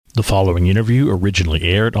The following interview originally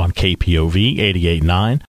aired on KPOV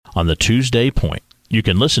 88.9 on the Tuesday Point. You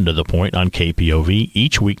can listen to The Point on KPOV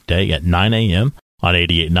each weekday at 9 a.m. on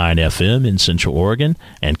 88.9 FM in Central Oregon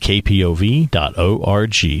and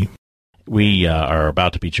kpov.org. We are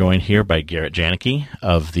about to be joined here by Garrett Janicki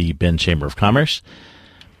of the Bend Chamber of Commerce.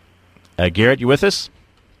 Garrett, you with us?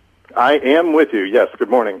 I am with you, yes. Good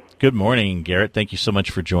morning. Good morning, Garrett. Thank you so much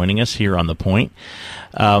for joining us here on The Point.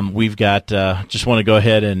 We've got, just want to go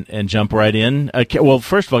ahead and jump right in. Well,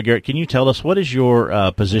 first of all, Garrett, can you tell us what is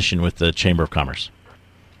your position with the Chamber of Commerce?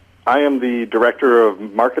 I am the Director of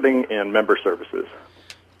Marketing and Member Services.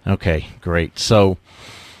 Okay, great. So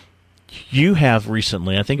you have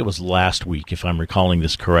recently, I think it was last week, if I'm recalling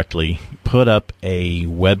this correctly, put up a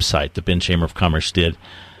website, the Bend Chamber of Commerce did,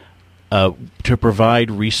 to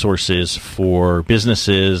provide resources for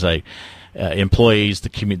businesses, employees,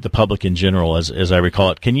 the public in general, as I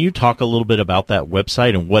recall it. Can you talk a little bit about that website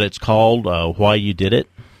and what it's called, why you did it?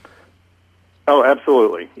 Oh,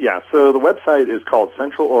 absolutely. Yeah, so the website is called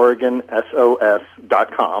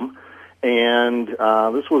CentralOregonSOS.com, and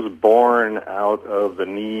this was born out of the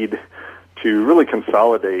need to really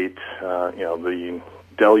consolidate, the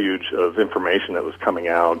deluge of information that was coming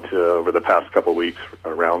out over the past couple of weeks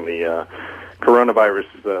around the coronavirus,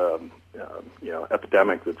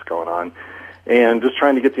 epidemic that's going on, and just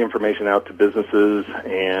trying to get the information out to businesses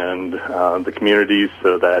and the communities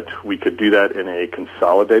so that we could do that in a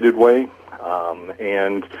consolidated way.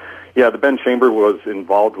 The Bend Chamber was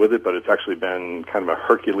involved with it, but it's actually been kind of a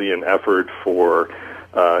Herculean effort for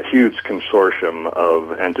a huge consortium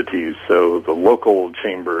of entities. So the local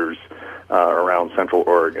chambers around Central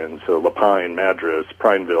Oregon, so Lapine, Madras,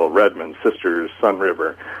 Prineville, Redmond, Sisters, Sun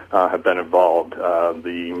River have been involved.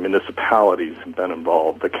 The municipalities have been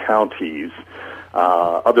involved, the counties,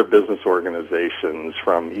 other business organizations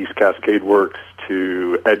from East Cascade Works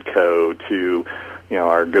to EDCO to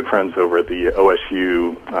our good friends over at the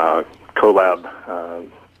OSU CoLab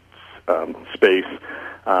space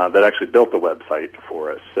that actually built the website for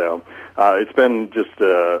us. So it's been just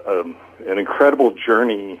an incredible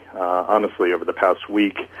journey, honestly, over the past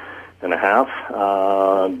week and a half,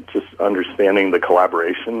 just understanding the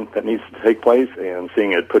collaboration that needs to take place and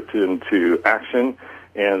seeing it put into action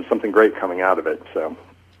and something great coming out of it. So.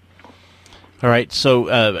 All right,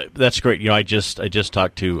 so that's great. I just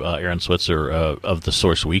talked to Aaron Switzer of the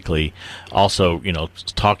Source Weekly, also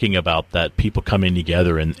talking about that, people coming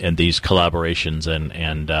together and these collaborations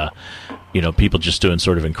and people just doing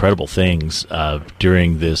sort of incredible things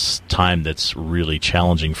during this time that's really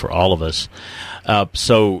challenging for all of us.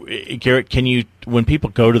 So, Garrett, when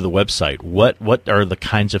people go to the website, what are the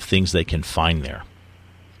kinds of things they can find there?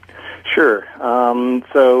 Sure.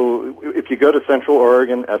 So if you go to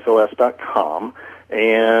CentralOregonSOS.com,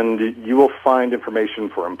 and you will find information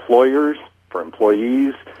for employers, for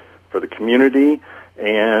employees, for the community,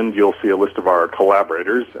 and you'll see a list of our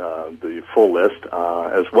collaborators, the full list,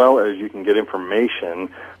 as well as you can get information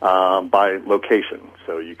by location.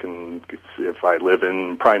 So you can, if I live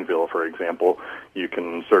in Prineville, for example, you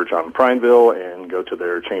can search on Prineville and go to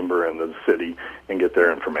their chamber in the city and get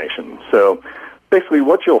their information. So basically,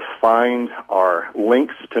 what you'll find are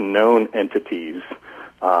links to known entities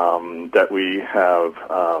that we have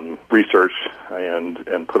researched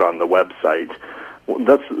and put on the website.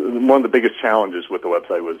 That's one of the biggest challenges with the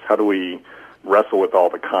website was how do we wrestle with all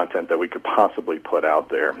the content that we could possibly put out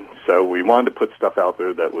there. So we wanted to put stuff out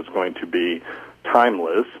there that was going to be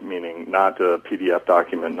timeless, meaning not a PDF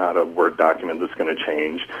document, not a Word document that's going to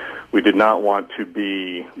change. We did not want to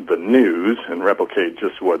be the news and replicate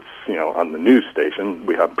just what's on the news station.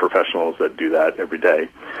 We have professionals that do that every day.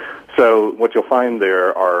 So what you'll find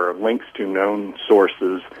there are links to known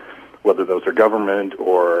sources, whether those are government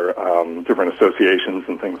or different associations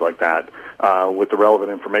and things like that, with the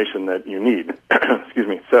relevant information that you need. Excuse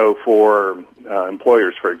me. So for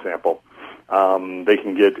employers, for example, they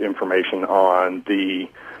can get information on the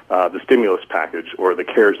stimulus package, or the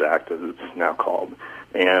CARES Act, as it's now called,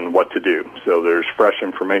 and what to do. So there's fresh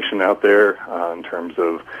information out there in terms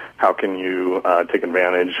of how can you take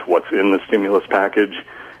advantage, what's in the stimulus package,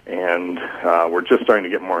 and we're just starting to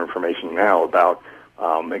get more information now about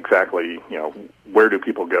exactly, where do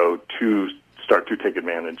people go to start to take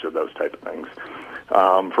advantage of those type of things.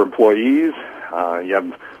 For employees, you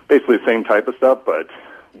have basically the same type of stuff, but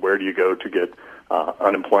where do you go to get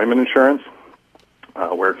unemployment insurance?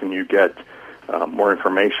 Where can you get more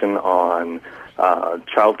information on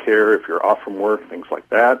child care if you're off from work, things like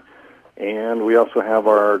that. And we also have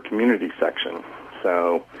our community section.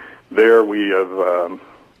 So there we have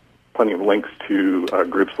plenty of links to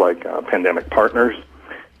groups like Pandemic Partners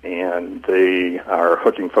and they are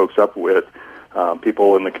hooking folks up with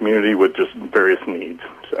people in the community with just various needs.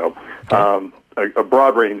 So a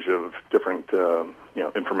broad range of different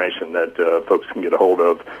information that folks can get a hold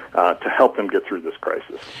of to help them get through this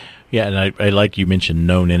crisis. Yeah, and I like you mentioned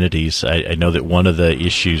known entities. I know that one of the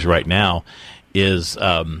issues right now is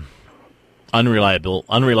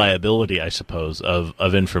unreliability, I suppose,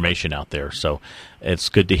 of information out there. So it's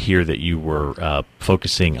good to hear that you were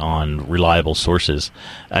focusing on reliable sources.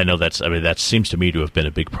 I know that seems to me to have been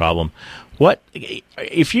a big problem. What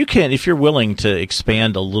if you're willing to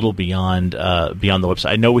expand a little beyond the website?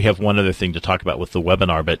 I know we have one other thing to talk about with the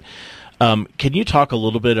webinar, but can you talk a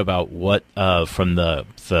little bit about what, from the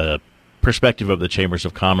perspective of the Chambers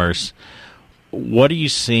of Commerce, what are you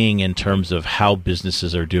seeing in terms of how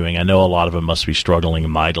businesses are doing? I know a lot of them must be struggling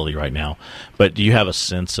mightily right now, but do you have a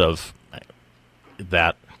sense of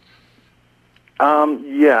that?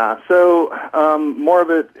 Yeah. So more of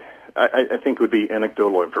it, I think, would be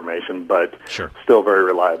anecdotal information, but sure, still very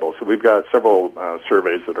reliable. So we've got several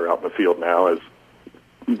surveys that are out in the field now, as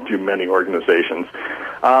do many organizations.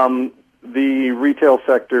 The retail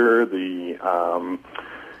sector, the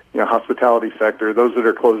hospitality sector, those that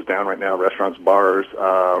are closed down right now, restaurants, bars,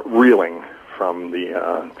 reeling from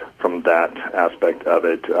that aspect of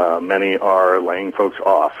it. Many are laying folks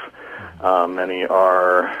off. Many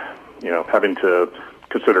are, having to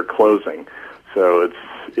consider closing. So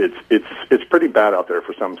it's pretty bad out there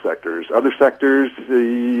for some sectors. Other sectors,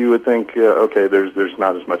 you would think, okay, there's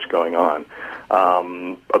not as much going on,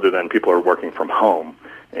 other than people are working from home.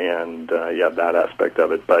 And that aspect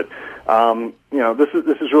of it, but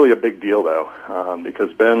this is really a big deal though,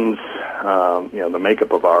 because Ben's the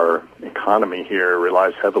makeup of our economy here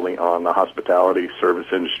relies heavily on the hospitality service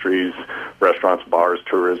industries, restaurants, bars,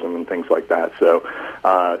 tourism, and things like that. So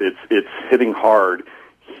it's hitting hard,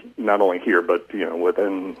 not only here but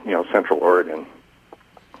within Central Oregon.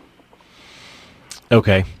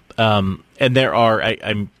 Okay, and there are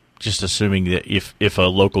I'm just assuming that if a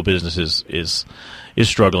local business is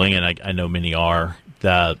struggling, and I know many are,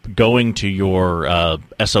 that going to your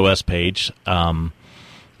SOS page,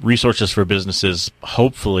 resources for businesses,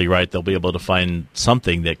 hopefully, right, they'll be able to find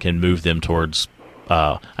something that can move them towards,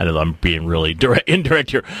 I know I'm being really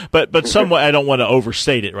indirect here, but some way, I don't want to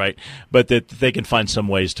overstate it, right, but that they can find some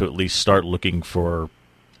ways to at least start looking for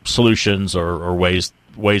solutions or ways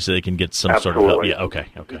that they can get some Absolutely. sort of help.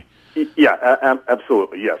 Yeah, okay. Yeah,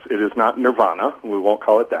 absolutely. Yes, it is not nirvana. We won't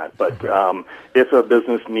call it that. But if a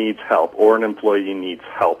business needs help or an employee needs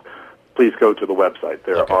help, please go to the website.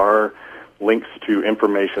 There are links to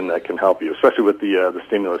information that can help you, especially with the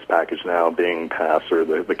stimulus package now being passed, or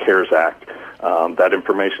the CARES Act. That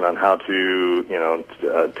information on how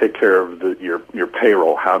to take care of your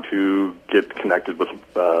payroll, how to get connected with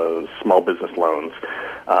small business loans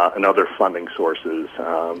and other funding sources.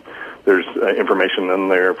 There's information in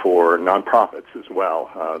there for nonprofits as well.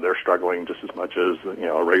 They're struggling just as much as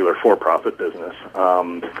a regular for-profit business.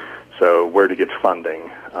 So where to get funding.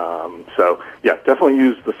 Definitely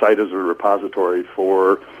use the site as a repository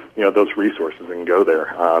for those resources and go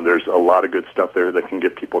there. There's a lot of good stuff there that can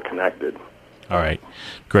get people connected. All right,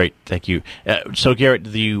 great, thank you. So Garrett,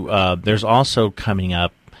 there's also coming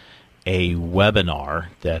up a webinar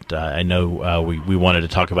that I know we wanted to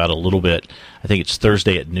talk about a little bit. I think it's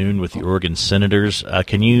Thursday at noon with the Oregon Senators.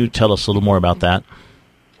 Can you tell us a little more about that?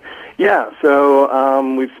 Yeah, so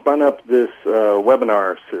we've spun up this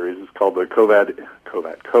webinar series. It's called the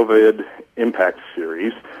COVID Impact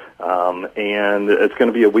Series, and it's going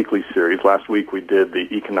to be a weekly series. Last week we did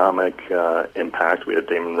the economic impact. We had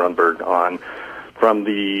Damon Runberg on from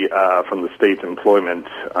the state employment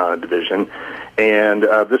division, and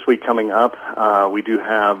this week coming up, we do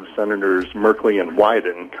have Senators Merkley and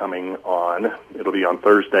Wyden coming on. It'll be on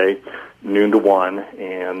Thursday, noon to 1,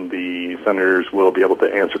 and the senators will be able to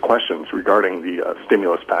answer questions regarding the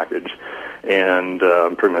stimulus package and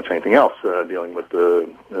pretty much anything else dealing with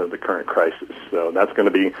the current crisis. So that's going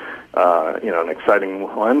to be an exciting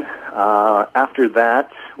one. After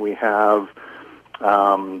that, we have.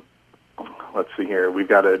 Let's see here. We've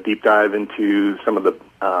got a deep dive into some of the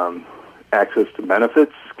access to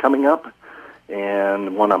benefits coming up,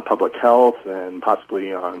 and one on public health, and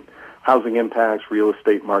possibly on housing impacts, real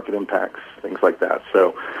estate market impacts, things like that.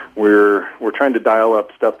 So we're trying to dial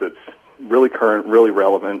up stuff that's really current, really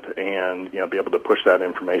relevant, and be able to push that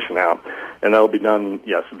information out. And that'll be done,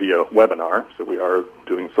 yes, via webinar. So we are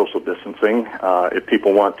doing social distancing. If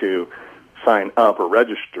people want to sign up or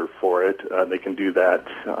register for it, they can do that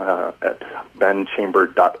at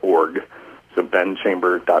benchamber.org. So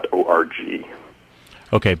benchamber.org.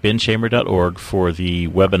 Okay, benchamber.org for the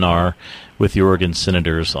webinar with the Oregon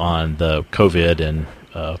Senators on the COVID and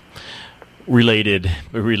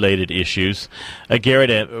related issues.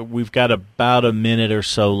 Garrett, we've got about a minute or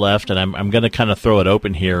so left, and I'm going to kind of throw it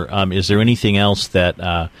open here. Is there anything else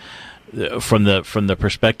that, from the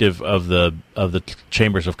perspective of the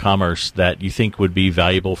Chambers of Commerce, that you think would be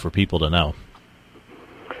valuable for people to know?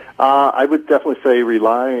 I would definitely say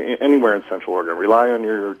rely anywhere in Central Oregon. Rely on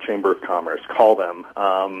your Chamber of Commerce. Call them.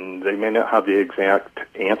 They may not have the exact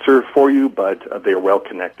answer for you, but they are well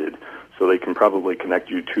connected, so they can probably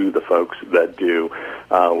connect you to the folks that do.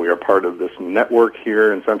 We are part of this network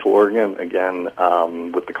here in Central Oregon, again,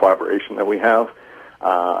 with the collaboration that we have,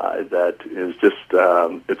 that is just,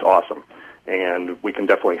 it's awesome, and we can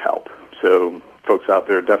definitely help. So folks out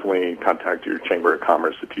there, definitely contact your Chamber of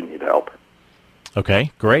Commerce if you need help.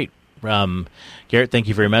 Okay, great. Garrett, thank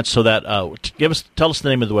you very much. So that tell us the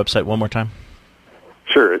name of the website one more time.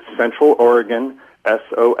 Sure, it's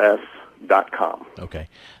CentralOregonSOS.com. Okay,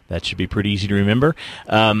 that should be pretty easy to remember.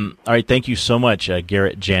 All right, thank you so much,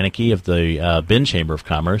 Garrett Janicki of the Bend Chamber of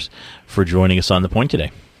Commerce, for joining us on The Point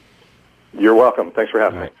today. You're welcome. Thanks for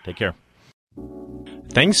having me. Take care.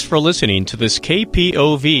 Thanks for listening to this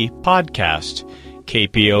KPOV podcast.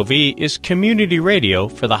 KPOV is community radio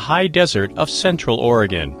for the high desert of Central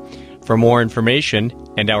Oregon. For more information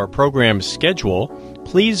and our program schedule,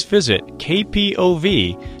 please visit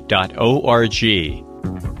kpov.org.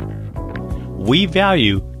 We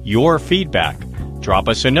value your feedback. Drop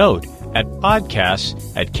us a note at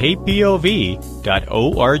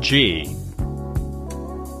podcasts@kpov.org.